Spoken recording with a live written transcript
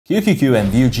QQQ and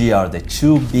VUG are the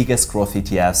two biggest growth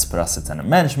ETFs per asset under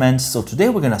management, so today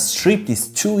we're gonna strip these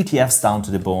two ETFs down to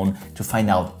the bone to find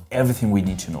out everything we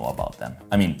need to know about them.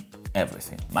 I mean,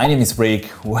 everything. My name is Rick,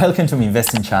 welcome to my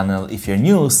investing channel. If you're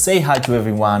new, say hi to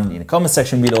everyone in the comment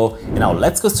section below. And now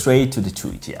let's go straight to the two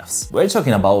ETFs. We're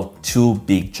talking about two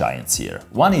big giants here.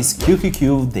 One is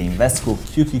QQQ, the Invesco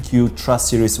QQQ Trust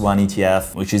Series 1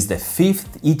 ETF, which is the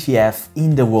fifth ETF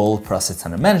in the world per assets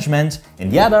under management.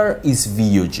 And the other is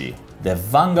VUG, the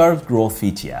Vanguard Growth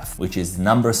ETF, which is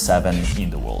number 7 in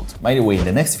the world. By the way,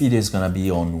 the next video is gonna be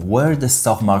on where the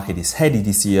stock market is headed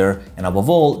this year, and above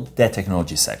all, the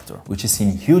technology sector, which has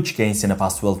seen huge gains in the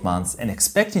past 12 months, and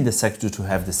expecting the sector to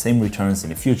have the same returns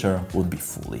in the future would be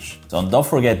foolish. So don't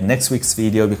forget next week's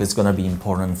video because it's gonna be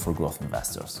important for growth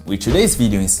investors. With today's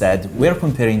video instead, we're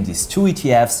comparing these two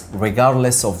ETFs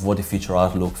regardless of what the future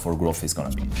outlook for growth is gonna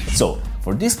be. So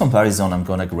for this comparison, I'm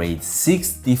gonna grade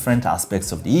 6 different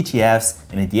aspects of the ETFs,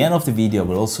 and at the end of the video, I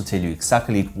will also tell you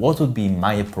exactly what would be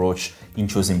my approach in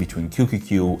choosing between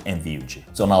QQQ and VUG.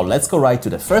 So now let's go right to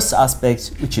the first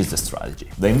aspect, which is the strategy.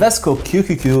 The Invesco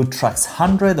QQQ tracks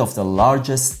 100 of the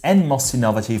largest and most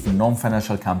innovative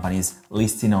non-financial companies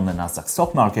listed on the NASDAQ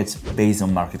stock market based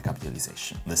on market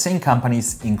capitalization. The same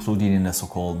companies included in the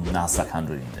so-called NASDAQ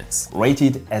 100 index.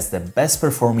 Rated as the best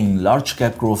performing large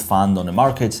cap growth fund on the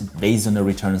market based on the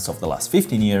returns of the last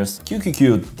 15 years,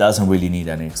 QQQ doesn't really need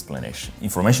any explanation.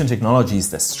 Information technology is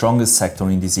the strongest sector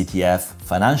in this ETF,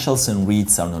 financials and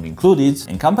REITs are not included,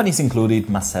 and companies included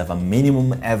must have a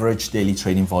minimum average daily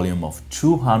trading volume of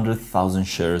 200,000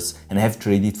 shares and have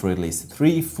traded for at least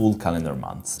 3 full calendar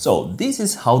months. So this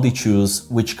is how they choose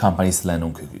which companies land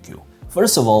on QQQ.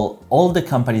 First of all the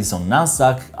companies on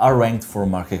NASDAQ are ranked for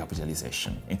market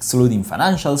capitalization, excluding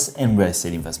financials and real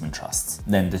estate investment trusts.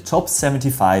 Then the top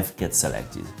 75 get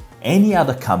selected. Any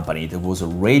other company that was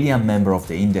already a member of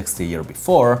the index the year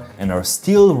before and are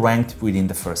still ranked within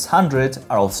the first 100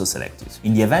 are also selected.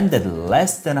 In the event that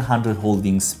less than 100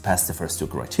 holdings pass the first 2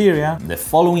 criteria, the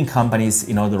following companies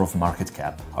in order of market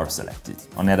cap are selected.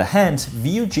 On the other hand,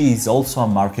 VUG is also a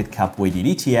market cap weighted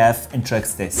ETF and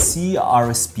tracks the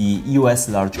CRSP US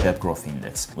Large Cap Growth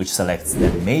Index, which selects the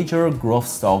major growth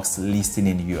stocks listed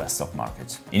in the US stock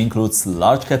market. It includes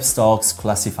large cap stocks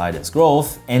classified as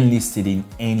growth and listed in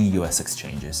any US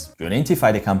exchanges. To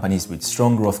identify the companies with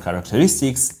strong growth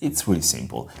characteristics, it's really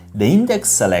simple. The index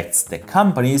selects the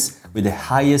companies with the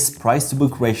highest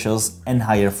price-to-book ratios and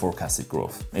higher forecasted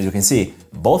growth. As you can see,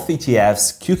 both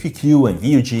ETFs, QQQ and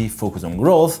VUG, focus on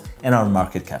growth and are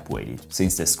market cap weighted.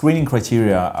 Since the screening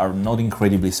criteria are not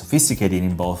incredibly sophisticated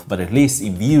in both, but at least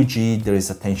in VUG there is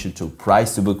attention to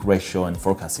price-to-book ratio and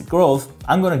forecasted growth,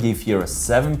 I'm gonna give here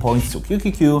 7 points to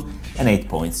QQQ and 8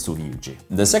 points to VUG.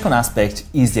 The second aspect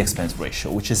is the expense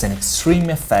ratio, which has an extreme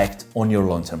effect on your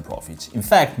long-term profit. In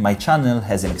fact, my channel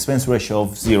has an expense ratio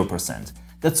of 0%.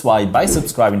 That's why by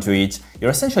subscribing to it,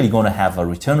 you're essentially gonna have a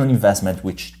return on investment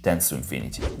which tends to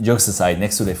infinity. Jokes aside,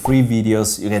 next to the free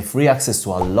videos, you get free access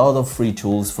to a lot of free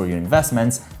tools for your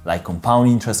investments, like compound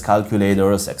interest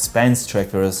calculators, expense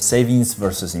trackers, savings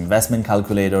versus investment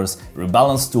calculators,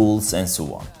 rebalance tools, and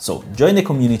so on. So join the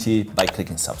community by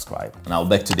clicking subscribe. Now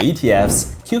back to the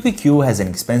ETFs, QQQ has an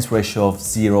expense ratio of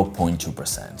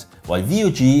 0.2%, while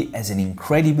VUG has an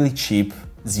incredibly cheap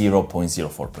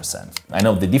 0.04%. I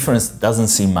know the difference doesn't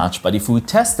seem much, but if we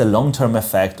test the long-term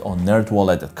effect on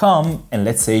nerdwallet.com and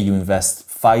let's say you invest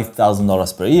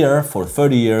 $5,000 per year for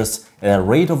 30 years at a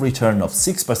rate of return of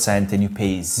 6% and you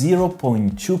pay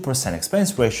 0.2%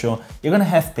 expense ratio, you're gonna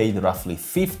have paid roughly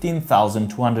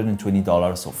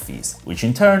 $15,220 of fees, which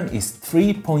in turn is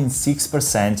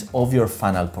 3.6% of your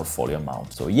final portfolio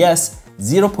amount. So yes,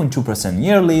 0.2%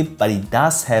 yearly, but it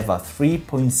does have a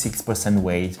 3.6%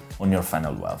 weight on your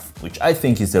final wealth, which I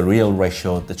think is the real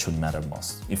ratio that should matter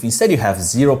most. If instead you have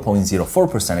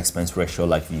 0.04% expense ratio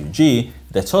like VUG,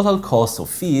 the total cost of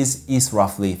fees is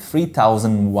roughly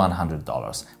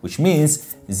 $3,100, which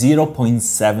means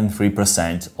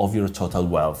 0.73% of your total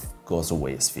wealth goes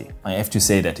away as fee. I have to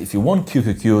say that if you want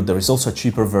QQQ, there is also a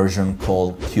cheaper version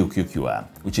called QQQM,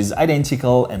 which is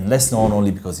identical and less known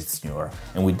only because it's newer.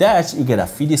 And with that, you get a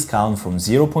fee discount from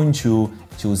 0.2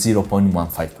 to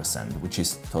 0.15%, which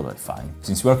is totally fine.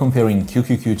 Since we're comparing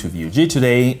QQQ to VUG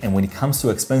today, and when it comes to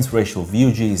expense ratio,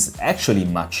 VUG is actually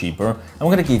much cheaper, I'm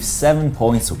gonna give 7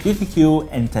 points to QQQ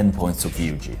and 10 points to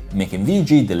VUG, making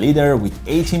VUG the leader with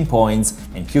 18 points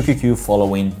and QQQ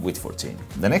following with 14.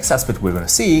 The next aspect we're gonna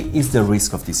see is the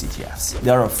risk of these ETFs.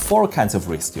 There are 4 kinds of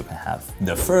risk you can have.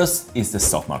 The first is the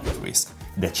stock market risk,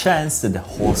 the chance that the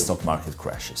whole stock market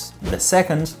crashes. The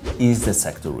second is the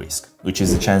sector risk. which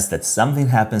is a chance that something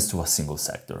happens to a single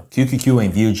sector. QQQ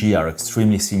and VUG are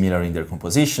extremely similar in their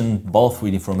composition, both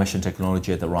with information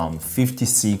technology at around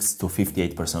 56 to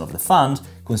 58% of the fund,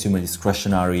 consumer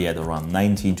discretionary at around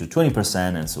 19 to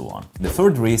 20%, and so on. The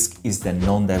third risk is the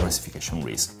non-diversification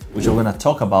risk, which we're going to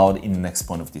talk about in the next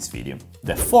point of this video.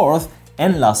 The fourth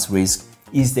and last risk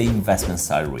is the investment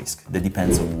style risk that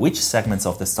depends on which segments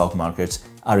of the stock market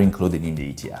are included in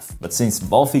the ETF. But since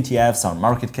both ETFs are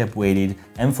market cap weighted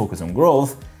and focus on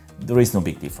growth, there is no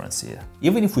big difference here.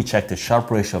 Even if we check the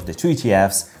Sharpe ratio of the two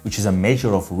ETFs, which is a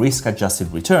measure of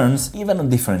risk-adjusted returns, even on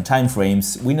different time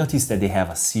frames, we notice that they have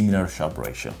a similar Sharpe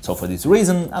ratio. So for this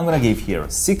reason, I'm gonna give here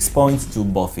 6 points to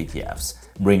both ETFs,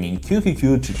 bringing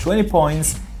QQQ to 20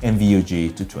 points and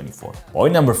VUG to 24.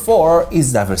 Point number 4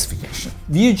 is diversification.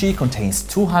 VUG contains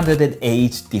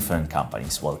 208 different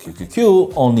companies, while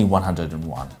QQQ only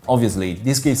 101. Obviously,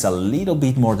 this gives a little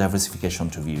bit more diversification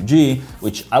to VUG,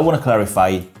 which I want to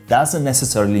clarify doesn't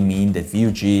necessarily mean that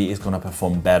VUG is going to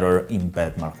perform better in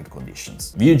bad market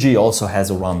conditions. VUG also has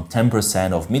around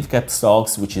 10% of mid-cap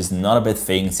stocks, which is not a bad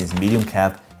thing since medium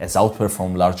cap has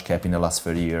outperformed large cap in the last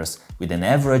 30 years, with an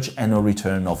average annual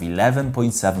return of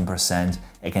 11.7%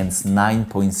 against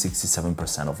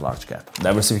 9.67% of large cap.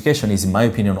 Diversification is, in my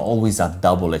opinion, always a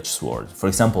double-edged sword. For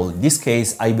example, in this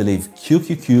case, I believe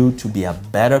QQQ to be a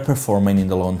better performer in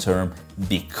the long term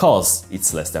because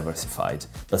it's less diversified.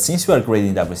 But since we are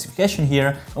grading diversification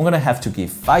here, I'm gonna have to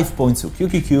give 5 points to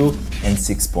QQQ and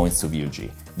 6 points to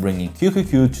VUG, bringing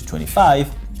QQQ to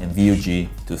 25 and VUG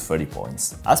to 30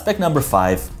 points. Aspect number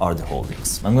 5 are the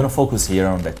holdings. I'm going to focus here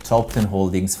on the top 10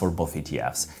 holdings for both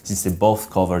ETFs, since they both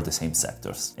cover the same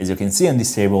sectors. As you can see on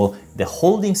this table, the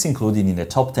holdings included in the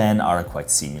top 10 are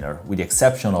quite similar, with the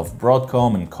exception of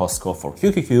Broadcom and Costco for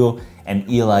QQQ and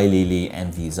Eli Lilly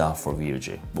and Visa for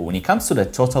VUG. But when it comes to the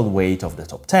total weight of the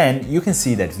top 10, you can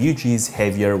see that VUG is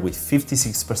heavier with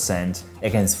 56%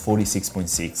 against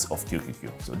 46.6% of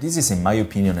QQQ. So this is, in my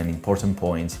opinion, an important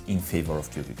point in favor of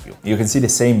QQQ. You can see the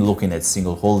same looking at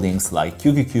single holdings, like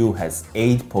QQQ has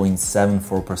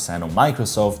 8.74% on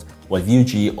Microsoft, while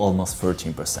VUG almost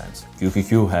 13%.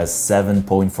 QQQ has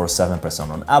 7.47%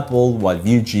 on Apple, while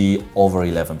VUG over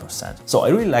 11%. So I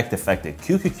really like the fact that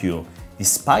QQQ,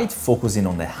 despite focusing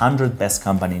on the 100 best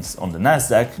companies on the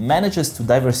NASDAQ, manages to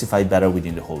diversify better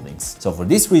within the holdings. So for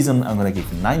this reason, I'm gonna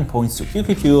give 9 points to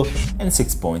QQQ and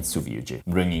 6 points to VUG,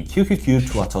 bringing QQQ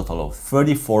to a total of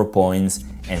 34 points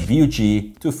and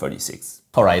VUG to 36.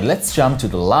 Alright, let's jump to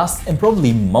the last and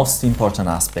probably most important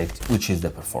aspect, which is the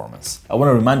performance. I want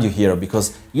to remind you here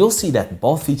because you'll see that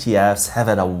both ETFs have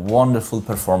had a wonderful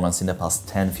performance in the past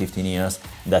 10-15 years,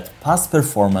 that past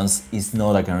performance is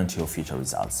not a guarantee of future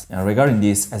results. And regarding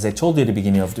this, as I told you at the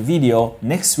beginning of the video,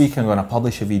 next week I'm going to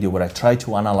publish a video where I try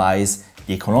to analyze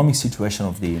the economic situation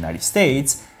of the United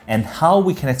States and how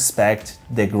we can expect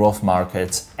the growth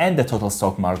market and the total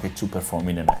stock market to perform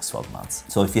in the next 12 months.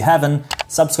 So if you haven't,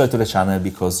 subscribe to the channel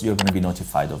because you're going to be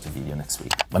notified of the video next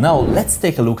week. But now let's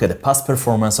take a look at the past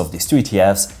performance of these two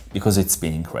ETFs because it's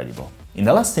been incredible. In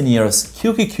the last 10 years,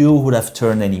 QQQ would have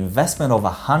turned an investment of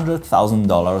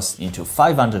 $100,000 into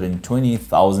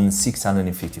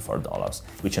 $520,654,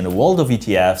 which in the world of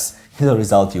ETFs is a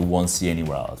result you won't see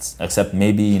anywhere else, except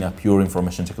maybe in a pure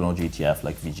information technology ETF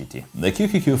like VGT. The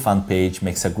QQQ fund page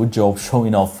makes a good job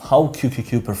showing off how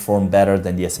QQQ performed better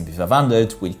than the S&P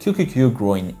 500, with QQQ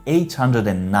growing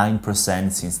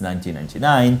 809% since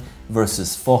 1999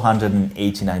 versus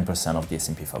 489% of the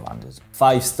S&P 500.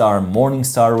 5-star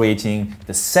Morningstar rating,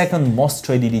 the second most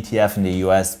traded ETF in the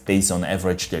US based on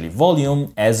average daily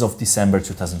volume as of December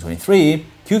 2023,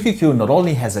 QQQ not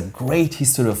only has a great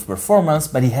history of performance,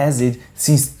 but it has it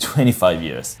since 25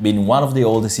 years, being one of the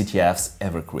oldest ETFs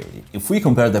ever created. If we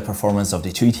compare the performance of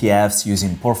the two ETFs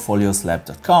using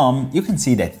portfolioslab.com, you can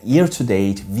see that year to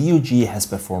date, VUG has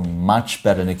performed much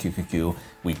better than QQQ,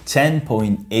 with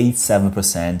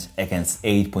 10.87% against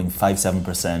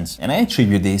 8.57%. And I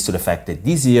attribute this to the fact that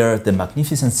this year, the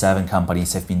Magnificent 7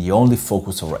 companies have been the only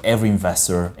focus over every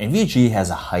investor, and VUG has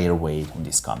a higher weight on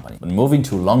this company. But moving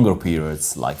to longer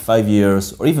periods, like 5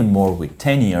 years or even more with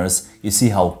 10 years, you see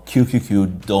how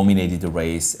QQQ dominated the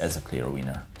race as a clear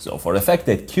winner. So for the fact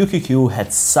that QQQ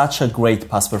had such a great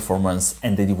past performance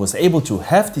and that it was able to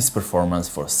have this performance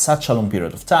for such a long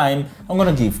period of time, I'm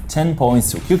gonna give 10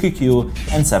 points to QQQ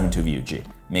and 7 to VUG,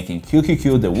 making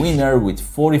QQQ the winner with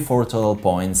 44 total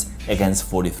points against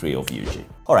 43 of VUG.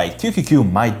 Alright,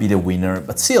 QQQ might be the winner,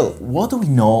 but still, what do we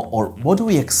know or what do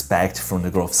we expect from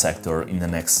the growth sector in the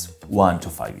next 1 to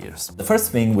 5 years. The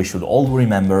first thing we should all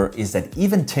remember is that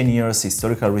even 10 years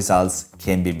historical results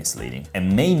can be misleading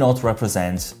and may not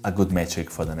represent a good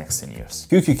metric for the next 10 years.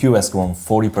 QQQ has grown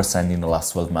 40% in the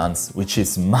last 12 months, which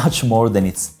is much more than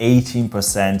its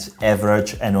 18%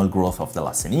 average annual growth of the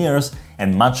last 10 years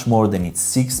and much more than its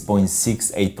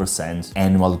 6.68%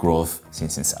 annual growth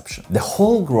since inception. The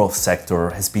whole growth sector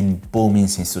has been booming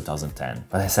since 2010,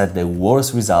 but has had the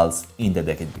worst results in the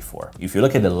decade before. If you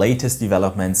look at the latest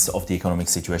developments of the economic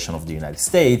situation of the United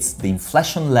States, the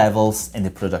inflation levels and the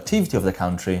productivity of the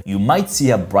country, you might see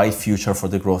a bright future for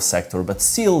the growth sector, but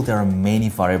still there are many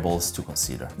variables to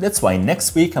consider. That's why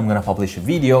next week I'm gonna publish a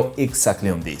video exactly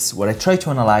on this, where I try to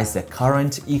analyze the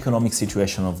current economic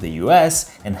situation of the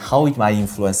US and how it might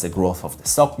influence the growth of the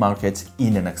stock market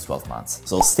in the next 12 months.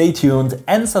 So stay tuned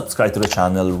and subscribe to the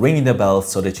channel, ringing the bell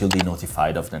so that you'll be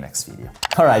notified of the next video.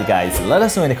 Alright guys, let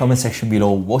us know in the comment section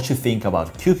below what you think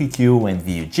about QQQ and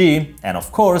VUG, and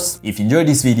of course, if you enjoyed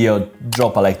this video,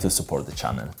 drop a like to support the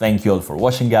channel. Thank you all for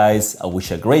watching guys, I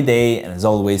wish you a great day, and as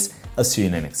always, I'll see you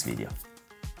in the next video.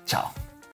 Ciao!